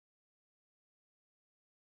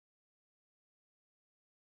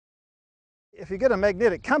if you get a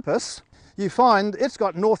magnetic compass, you find it's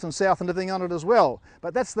got north and south and everything on it as well.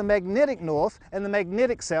 But that's the magnetic north and the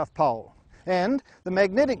magnetic south pole. And the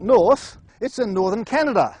magnetic north, it's in northern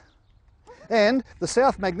Canada. And the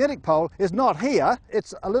south magnetic pole is not here,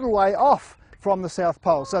 it's a little way off from the south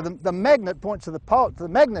pole. So the magnet points to the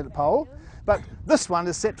magnetic pole, but this one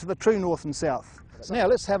is set to the true north and south. So now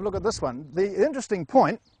let's have a look at this one. The interesting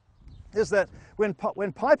point is that when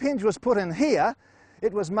Pipehenge was put in here,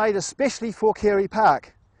 it was made especially for Carey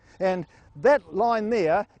Park. And that line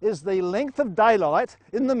there is the length of daylight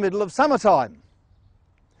in the middle of summertime.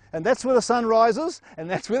 And that's where the sun rises, and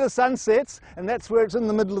that's where the sun sets, and that's where it's in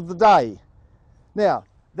the middle of the day. Now,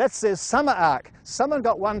 that says summer arc. Someone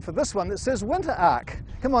got one for this one that says winter arc.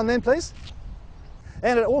 Come on then, please.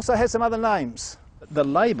 And it also has some other names. The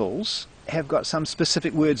labels have got some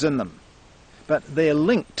specific words in them, but they're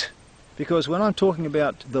linked, because when I'm talking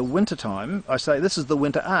about the winter time, I say this is the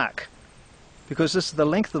winter arc, because this is the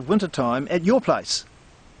length of winter time at your place.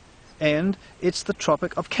 And it's the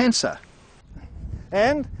Tropic of Cancer.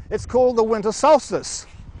 And it's called the winter solstice.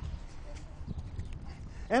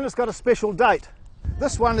 And it's got a special date.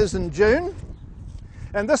 This one is in June,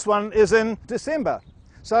 and this one is in December.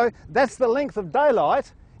 So that's the length of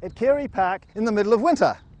daylight at Carey Park in the middle of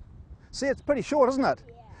winter. See, it's pretty short, isn't it?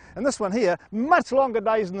 Yeah. And this one here, much longer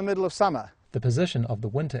days in the middle of summer. The position of the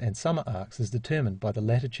winter and summer arcs is determined by the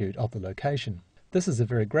latitude of the location. This is a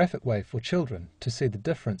very graphic way for children to see the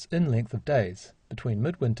difference in length of days between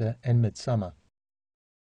midwinter and midsummer.